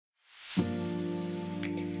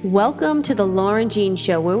Welcome to the Laurenjean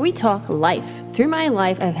Show, where we talk life. Through my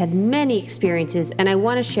life, I've had many experiences, and I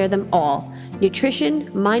want to share them all. Nutrition,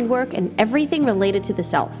 mind work, and everything related to the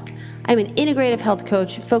self. I'm an integrative health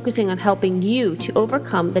coach focusing on helping you to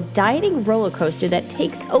overcome the dieting roller coaster that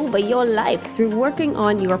takes over your life through working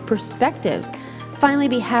on your perspective. Finally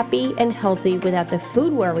be happy and healthy without the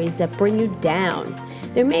food worries that bring you down.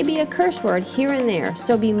 There may be a curse word here and there,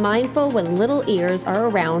 so be mindful when little ears are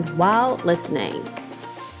around while listening.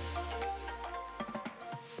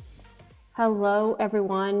 Hello,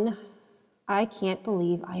 everyone. I can't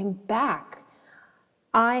believe I am back.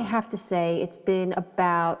 I have to say it's been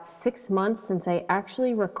about 6 months since I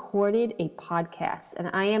actually recorded a podcast, and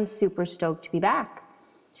I am super stoked to be back.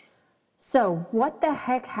 So, what the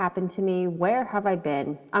heck happened to me? Where have I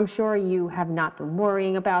been? I'm sure you have not been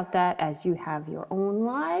worrying about that as you have your own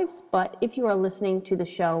lives, but if you are listening to the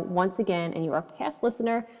show once again and you are a past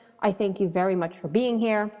listener, I thank you very much for being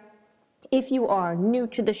here. If you are new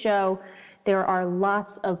to the show, there are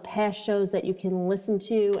lots of past shows that you can listen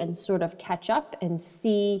to and sort of catch up and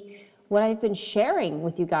see what I've been sharing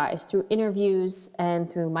with you guys through interviews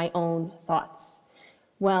and through my own thoughts.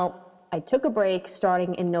 Well, I took a break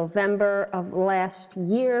starting in November of last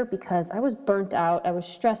year because I was burnt out, I was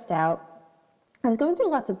stressed out. I was going through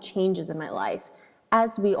lots of changes in my life,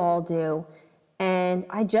 as we all do, and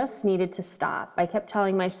I just needed to stop. I kept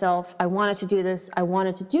telling myself I wanted to do this,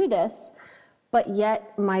 but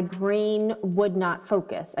yet my brain would not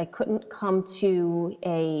focus. I couldn't come to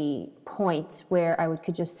a point where I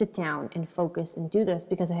could just sit down and focus and do this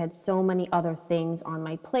because I had so many other things on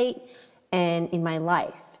my plate and in my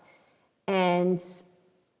life. And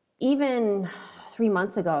even 3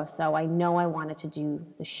 months ago or so, I know I wanted to do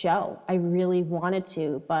the show. I really wanted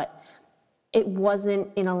to, but it wasn't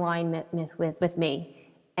in alignment with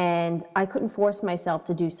me. And I couldn't force myself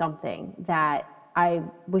to do something that I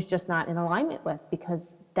was just not in alignment with,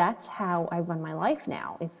 because that's how I run my life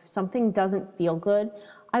now. If something doesn't feel good,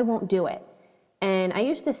 I won't do it. And I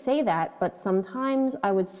used to say that, but sometimes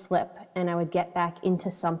I would slip and I would get back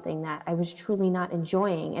into something that I was truly not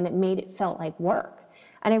enjoying, and it made it felt like work.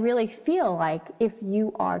 And I really feel like if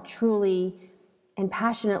you are truly and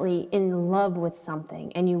passionately in love with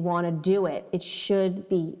something and you want to do it, it should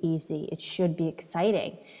be easy. It should be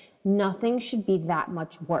exciting. Nothing should be that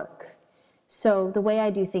much work. So the way I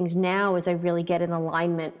do things now is I really get in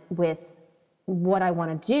alignment with what I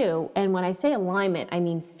want to do. And when I say alignment, I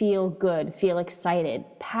mean feel good, feel excited,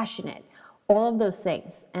 passionate, all of those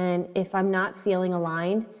things. And if I'm not feeling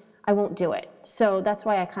aligned, I won't do it. So that's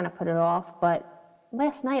why I kind of put it off. But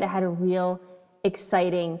last night I had a real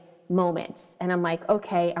exciting moment. And I'm like,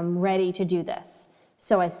 okay, I'm ready to do this.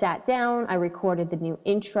 So I sat down, I recorded the new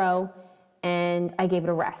intro, and I gave it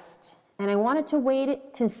a rest. And I wanted to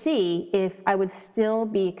wait to see if I would still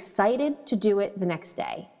be excited to do it the next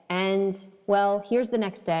day. And well, here's the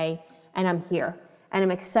next day, and I'm here. And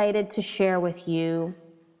I'm excited to share with you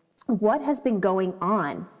what has been going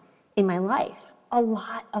on in my life. A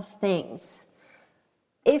lot of things.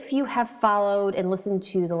 If you have followed and listened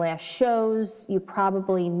to the last shows, you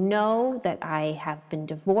probably know that I have been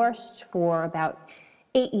divorced for about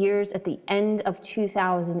 8 years at the end of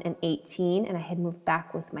 2018, and I had moved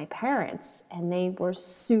back with my parents, and they were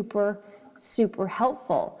super, super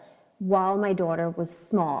helpful while my daughter was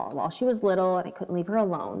small, while she was little and I couldn't leave her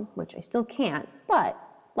alone, which I still can't, but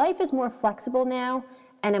life is more flexible now,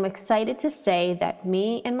 and I'm excited to say that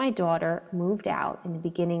me and my daughter moved out in the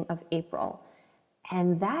beginning of April,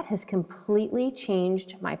 and that has completely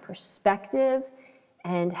changed my perspective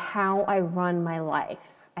and how I run my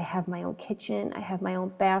life. I have my own kitchen, I have my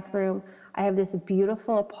own bathroom, I have this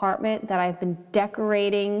beautiful apartment that I've been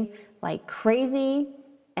decorating like crazy.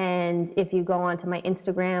 And if you go onto my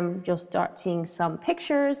Instagram, you'll start seeing some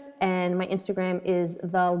pictures. And my Instagram is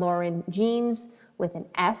the laurenjeans with an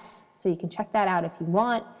S, so you can check that out if you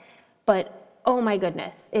want. But oh my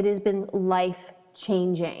goodness, it has been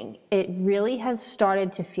life-changing. It really has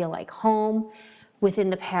started to feel like home within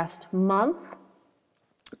the past month.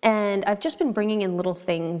 And I've just been bringing in little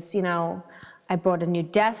things, I brought a new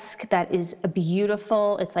desk that is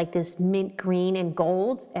beautiful. It's like this mint green and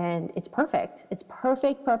gold, and it's perfect. It's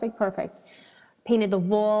perfect. Painted the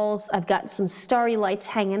walls. I've got some starry lights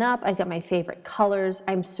hanging up. I've got my favorite colors.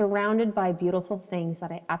 I'm surrounded by beautiful things that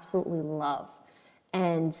I absolutely love.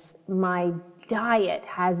 And my diet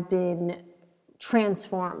has been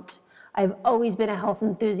transformed. I've always been a health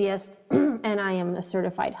enthusiast, and I am a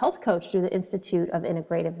certified health coach through the Institute of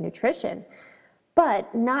Integrative Nutrition.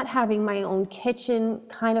 But not having my own kitchen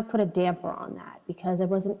kind of put a damper on that because I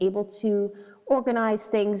wasn't able to organize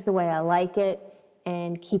things the way I like it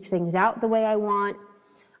and keep things out the way I want.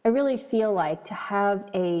 I really feel like to have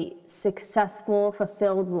a successful,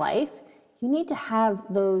 fulfilled life, you need to have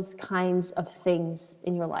those kinds of things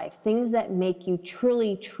in your life, things that make you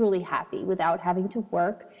truly, truly happy without having to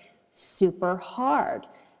work super hard.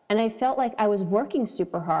 And I felt like I was working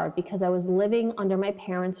super hard because I was living under my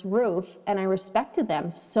parents' roof, and I respected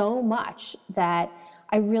them so much that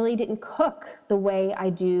I really didn't cook the way I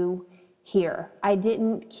do here. I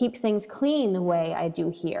didn't keep things clean the way I do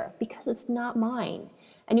here because it's not mine.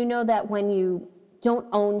 And you know that when you don't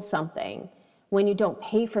own something, when you don't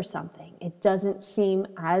pay for something, it doesn't seem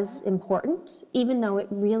as important, even though it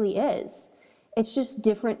really is. It's just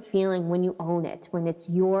different feeling when you own it, when it's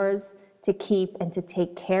yours to keep and to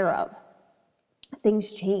take care of.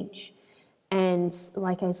 Things change. And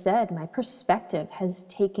like I said, my perspective has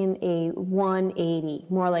taken a 180,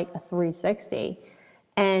 more like a 360.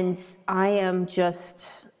 And I am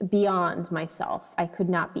just beyond myself. I could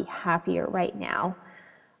not be happier right now.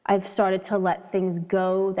 I've started to let things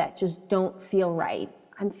go that just don't feel right.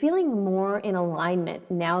 I'm feeling more in alignment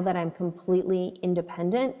now that I'm completely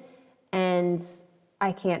independent, and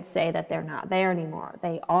I can't say that they're not there anymore.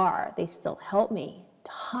 They are. They still help me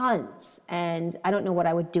tons, and I don't know what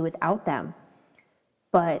I would do without them.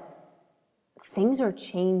 But things are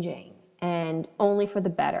changing, and only for the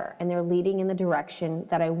better, and they're leading in the direction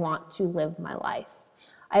that I want to live my life.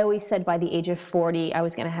 I always said by the age of 40, I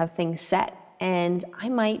was going to have things set, and I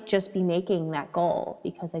might just be making that goal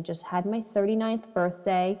because I just had my 39th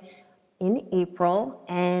birthday in April,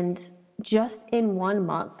 and just in 1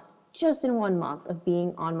 month of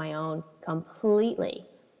being on my own completely,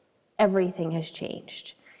 everything has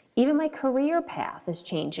changed. Even my career path is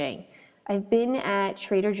changing. I've been at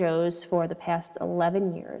Trader Joe's for the past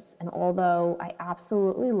 11 years, and although I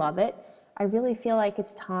absolutely love it, I really feel like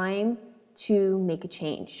it's time to make a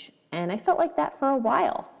change. And I felt like that for a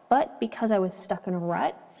while, but because I was stuck in a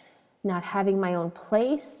rut, not having my own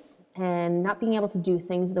place and not being able to do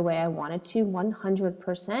things the way I wanted to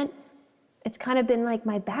 100%, it's kind of been like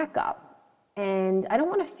my backup. And I don't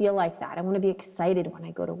want to feel like that. I want to be excited when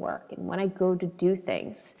I go to work and when I go to do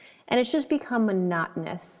things. And it's just become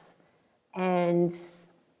monotonous. And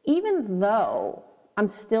even though I'm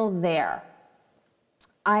still there,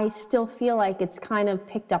 I still feel like it's kind of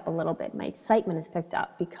picked up a little bit. My excitement is picked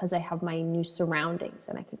up because I have my new surroundings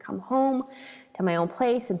and I can come home to my own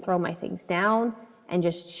place and throw my things down and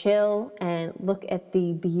just chill and look at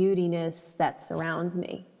the beautiness that surrounds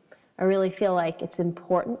me. I really feel like it's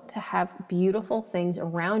important to have beautiful things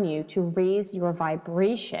around you to raise your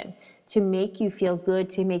vibration, to make you feel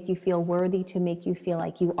good, to make you feel worthy, to make you feel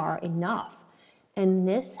like you are enough. And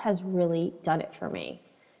this has really done it for me.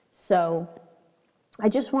 So I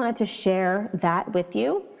just wanted to share that with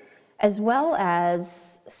you, as well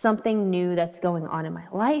as something new that's going on in my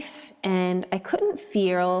life. And I couldn't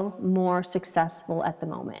feel more successful at the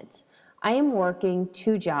moment. I am working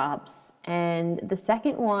 2 jobs, and the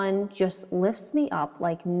second one just lifts me up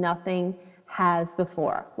like nothing has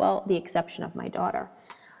before. Well, the exception of my daughter.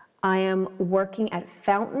 I am working at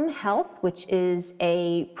Fountain Health, which is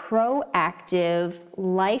a proactive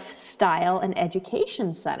lifestyle and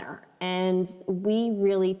education center. And we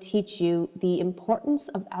really teach you the importance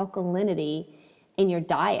of alkalinity in your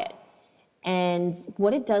diet and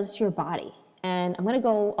what it does to your body. And I'm going to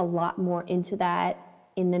go a lot more into that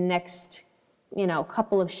in the next,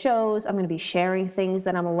 couple of shows. I'm going to be sharing things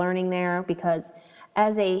that I'm learning there because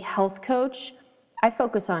as a health coach, I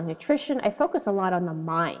focus on nutrition. I focus a lot on the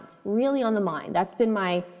mind, really on the mind. That's been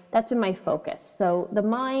my focus. So the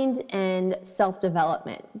mind and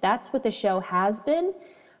self-development, that's what the show has been,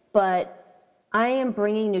 but I am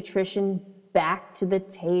bringing nutrition back to the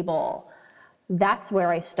table. That's where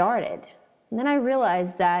I started. And then I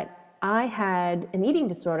realized that I had an eating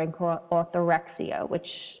disorder called orthorexia,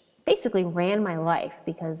 which basically ran my life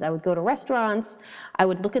because I would go to restaurants, I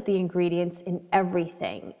would look at the ingredients in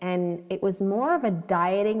everything, and it was more of a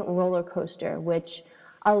dieting roller coaster, which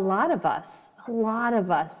a lot of us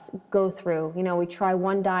go through. We try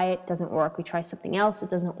one diet, doesn't work. We try something else, it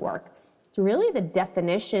doesn't work. It's really the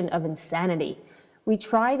definition of insanity. We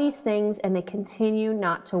try these things and they continue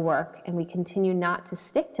not to work, and we continue not to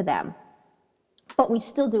stick to them. But we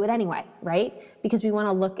still do it anyway, right? Because we want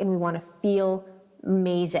to look and we want to feel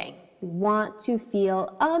amazing. We want to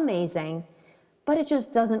feel amazing, but it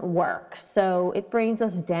just doesn't work. So it brings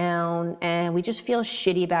us down and we just feel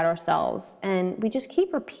shitty about ourselves, and we just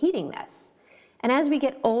keep repeating this. And as we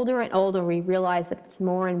get older and older, we realize that it's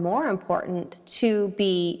more and more important to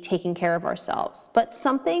be taking care of ourselves. But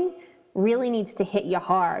something really needs to hit you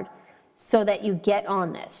hard so that you get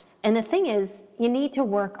on this. And the thing is, you need to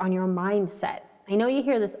work on your mindset. I know you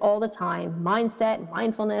hear this all the time, mindset,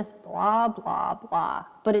 mindfulness, blah, blah, blah.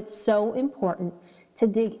 But it's so important to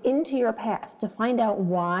dig into your past, to find out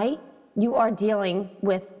why you are dealing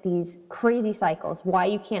with these crazy cycles, why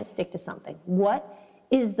you can't stick to something. What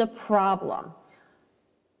is the problem?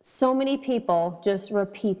 So many people just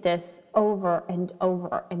repeat this over and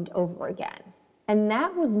over and over again. And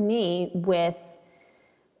that was me with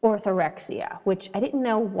orthorexia, which I didn't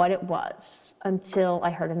know what it was until I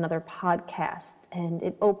heard another podcast, and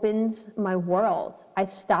it opened my world. I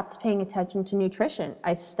stopped paying attention to nutrition.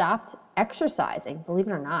 I stopped exercising, believe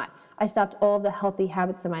it or not. I stopped all of the healthy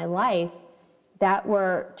habits in my life that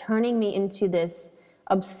were turning me into this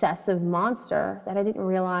obsessive monster that I didn't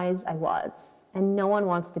realize I was. And no one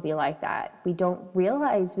wants to be like that. We don't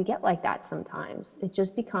realize we get like that sometimes. It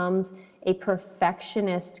just becomes a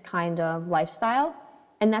perfectionist kind of lifestyle.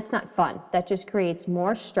 And that's not fun. That just creates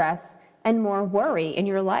more stress and more worry in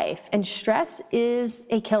your life. And stress is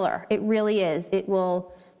a killer. It really is. It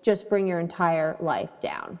will just bring your entire life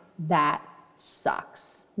down. That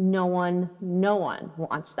sucks. No one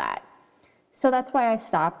wants that. So that's why I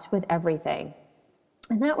stopped with everything.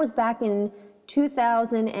 And that was back in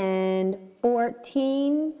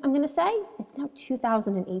 2014, I'm going to say. It's now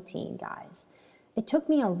 2018, guys. It took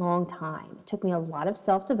me a long time. It took me a lot of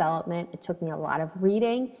self-development. It took me a lot of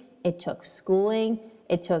reading. It took schooling.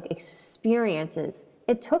 It took experiences.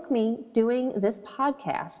 It took me doing this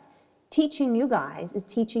podcast. Teaching you guys is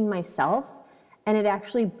teaching myself, and it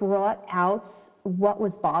actually brought out what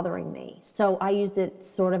was bothering me. So I used it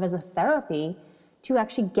sort of as a therapy to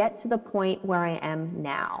actually get to the point where I am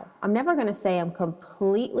now. I'm never going to say I'm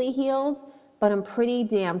completely healed, but I'm pretty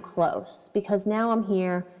damn close, because now I'm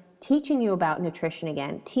here teaching you about nutrition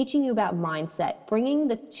again, teaching you about mindset, bringing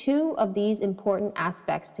the two of these important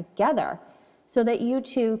aspects together so that you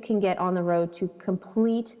too can get on the road to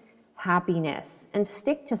complete happiness and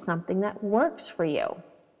stick to something that works for you,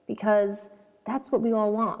 because that's what we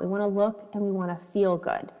all want. We want to look and we want to feel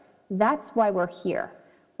good. That's why we're here.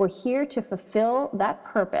 We're here to fulfill that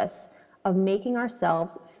purpose of making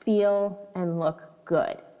ourselves feel and look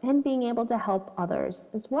good and being able to help others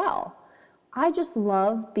as well. I just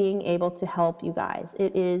love being able to help you guys.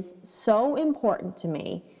 It is so important to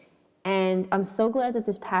me. And I'm so glad that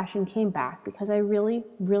this passion came back, because I really,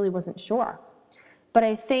 really wasn't sure. But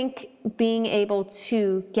I think being able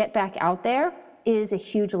to get back out there is a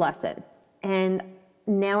huge lesson. And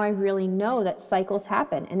now I really know that cycles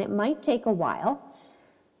happen, and it might take a while,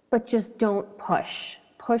 but just don't push.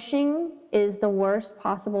 Pushing is the worst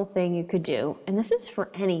possible thing you could do. And this is for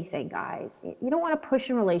anything, guys. You don't want to push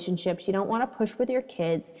in relationships. You don't want to push with your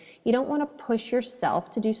kids. You don't want to push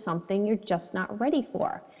yourself to do something you're just not ready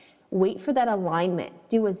for. Wait for that alignment.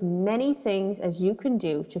 Do as many things as you can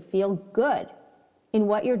do to feel good in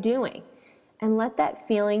what you're doing, and let that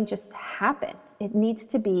feeling just happen. It needs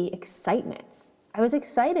to be excitement. I was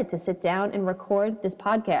excited to sit down and record this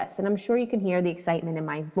podcast, and I'm sure you can hear the excitement in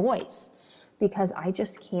my voice, because I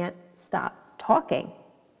just can't stop talking.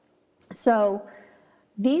 So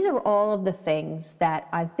these are all of the things that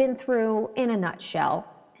I've been through in a nutshell,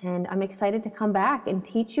 and I'm excited to come back and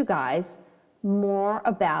teach you guys more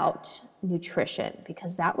about nutrition,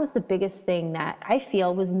 because that was the biggest thing that I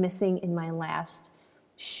feel was missing in my last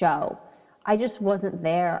show. I just wasn't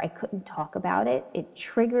there. I couldn't talk about it. It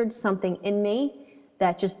triggered something in me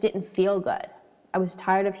that just didn't feel good. I was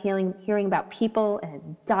tired of hearing about people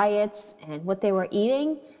and diets and what they were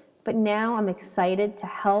eating, but now I'm excited to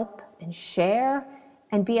help and share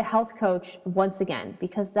and be a health coach once again,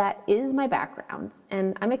 because that is my background,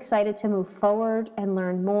 and I'm excited to move forward and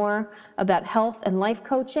learn more about health and life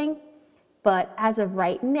coaching. But as of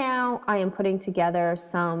right now, I am putting together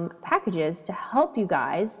some packages to help you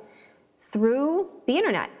guys through the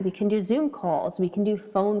internet. We can do Zoom calls, we can do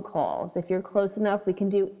phone calls. If you're close enough, we can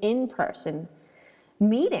do in-person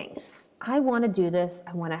meetings. I want to do this.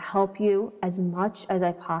 I want to help you as much as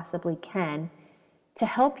I possibly can to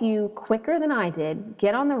help you quicker than I did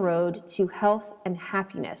get on the road to health and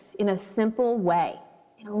happiness in a simple way,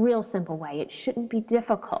 in a real simple way. It shouldn't be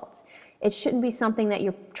difficult. It shouldn't be something that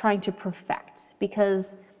you're trying to perfect,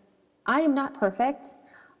 because I am not perfect.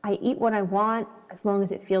 I eat what I want as long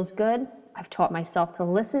as it feels good. I've taught myself to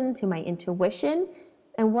listen to my intuition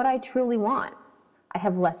and what I truly want. I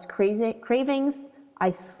have less cravings. I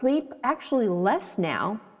sleep actually less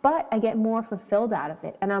now, but I get more fulfilled out of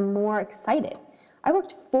it, and I'm more excited. I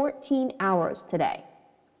worked 14 hours today.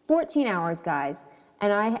 14 hours, guys,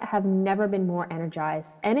 and I have never been more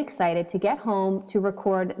energized and excited to get home to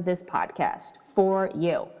record this podcast for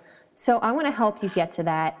you. So I want to help you get to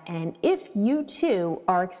that. And if you too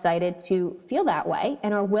are excited to feel that way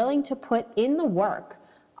and are willing to put in the work,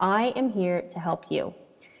 I am here to help you.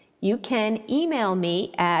 You can email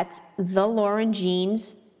me at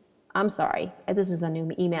this is the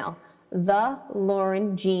new email,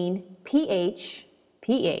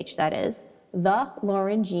 laurenjeanph, that is,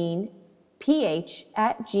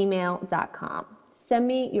 laurenjeanph@gmail.com. Send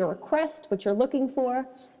me your request, what you're looking for,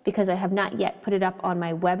 because I have not yet put it up on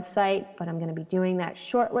my website, but I'm going to be doing that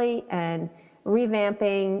shortly and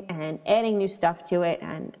revamping and adding new stuff to it,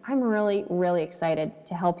 and I'm really, really excited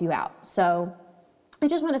to help you out. So I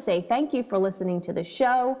just want to say thank you for listening to the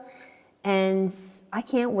show, and I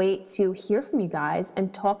can't wait to hear from you guys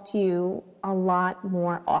and talk to you a lot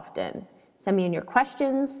more often. Send me in your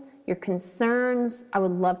questions, your concerns. I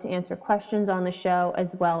would love to answer questions on the show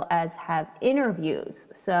as well as have interviews.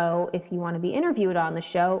 So if you want to be interviewed on the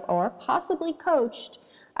show or possibly coached,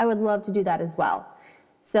 I would love to do that as well.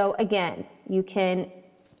 So again, you can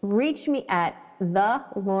reach me at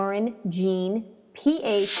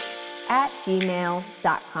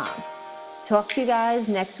laurenjeanph@gmail.com. Talk to you guys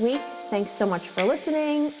next week. Thanks so much for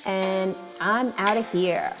listening, and I'm out of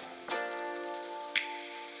here.